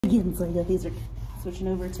Again, so these are switching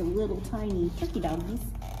over to little tiny turkey doggies.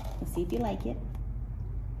 Let's see if you like it.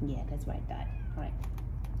 Yeah, that's what I thought. All right.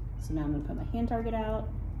 So now I'm gonna put my hand target out.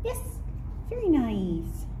 Yes, very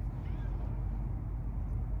nice.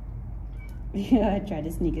 Yeah, I tried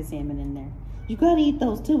to sneak a salmon in there. You gotta eat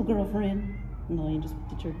those too, girlfriend. No, you just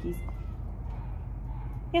put the turkeys.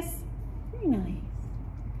 Yes, very nice.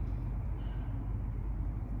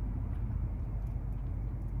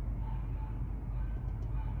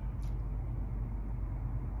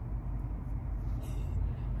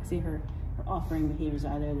 See her offering behaviors,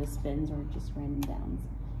 either the spins or just random downs.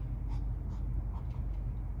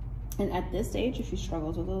 And at this stage, if she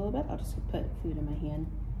struggles with it a little bit, I'll just put food in my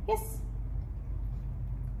hand. Yes.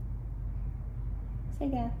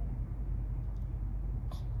 Sega.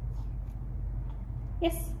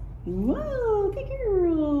 Yes. Whoa, good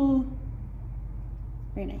girl.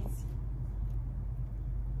 Very nice.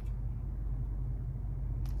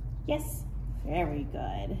 Yes, very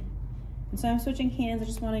good. And so I'm switching hands. I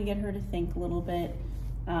just want to get her to think a little bit.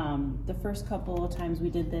 The first couple of times we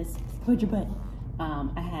did this, hold your butt.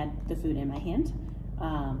 I had the food in my hand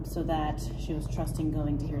so that she was trusting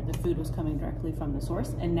going to hear the food was coming directly from the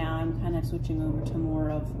source. And now I'm kind of switching over to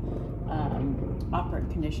more of operant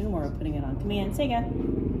condition where we're putting it on command. Sega,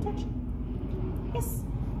 touch. Yes.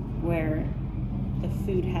 Where the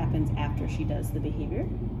food happens after she does the behavior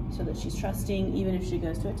so that she's trusting even if she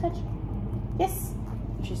goes to a touch. Yes.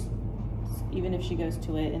 Even if she goes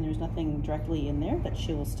to it and there's nothing directly in there, that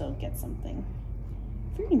she will still get something.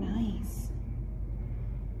 Very nice.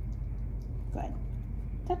 Good.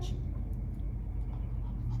 Touch.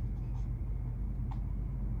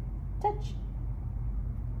 Touch.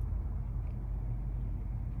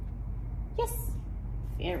 Yes.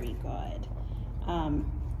 Very good.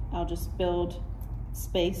 I'll just build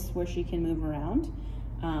space where she can move around.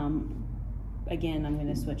 Again, I'm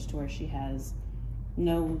going to switch to where she has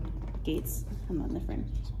no gates. I'm on the front.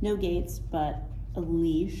 No gates, but a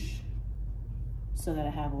leash so that I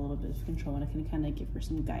have a little bit of control and I can kind of give her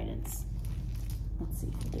some guidance. Let's see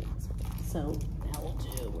if we'll do this. So now we'll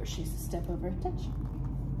do where she's a step over, touch.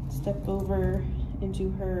 Step over into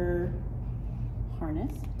her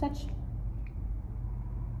harness, touch.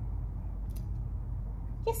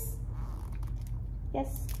 Yes.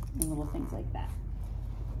 Yes. And little things like that.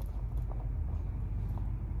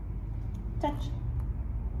 Touch.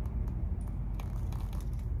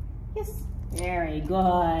 Yes. Very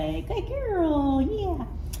good. Good girl. Yeah.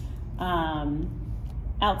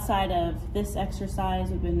 Outside of this exercise,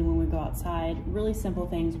 we've been when we go outside, really simple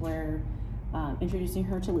things where introducing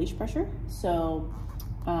her to leash pressure. So,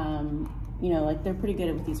 you know, like they're pretty good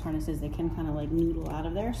at with these harnesses. They can kind of like noodle out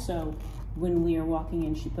of there. So when we are walking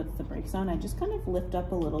and she puts the brakes on, I just kind of lift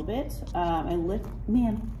up a little bit. I lift,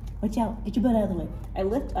 ma'am, watch out, get your butt out of the way. I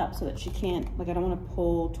lift up so that she can't, like I don't want to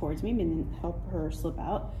pull towards me and then help her slip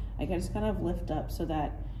out. I just kind of lift up so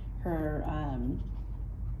that her, I'm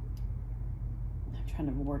trying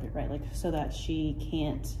to word it right, like so that she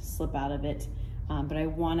can't slip out of it. But I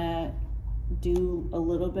want to do a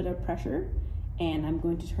little bit of pressure and I'm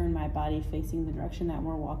going to turn my body facing the direction that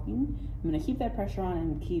we're walking. I'm going to keep that pressure on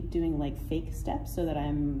and keep doing like fake steps so that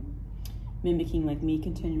I'm mimicking like me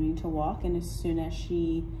continuing to walk. And as soon as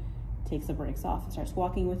she takes the brakes off and starts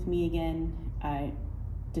walking with me again, I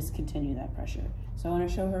discontinue that pressure. So I want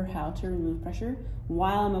to show her how to remove pressure.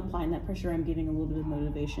 While I'm applying that pressure, I'm giving a little bit of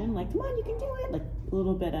motivation, like, come on, you can do it. Like a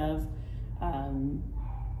little bit of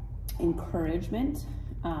encouragement.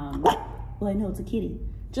 Well, I know it's a kitty.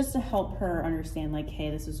 Just to help her understand, like, hey,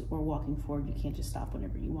 this is, we're walking forward. You can't just stop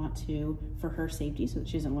whenever you want to for her safety so that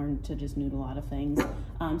she doesn't learn to just noodle out of things.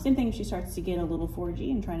 Same thing if she starts to get a little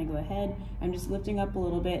 4G and trying to go ahead. I'm just lifting up a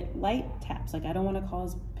little bit, light taps. Like, I don't want to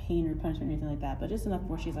cause pain or punishment or anything like that, but just enough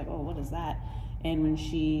where she's like, oh, what is that? And when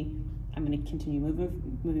I'm going to continue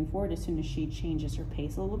moving forward. As soon as she changes her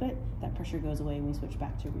pace a little bit, that pressure goes away and we switch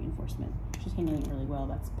back to reinforcement. She's handling it really well.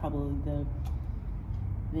 That's probably the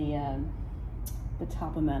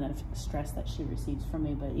top amount of stress that she receives from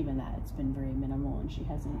me, but even that, it's been very minimal and she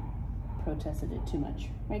hasn't protested it too much.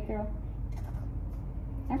 Right, girl?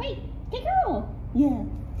 All right, good girl. Yeah.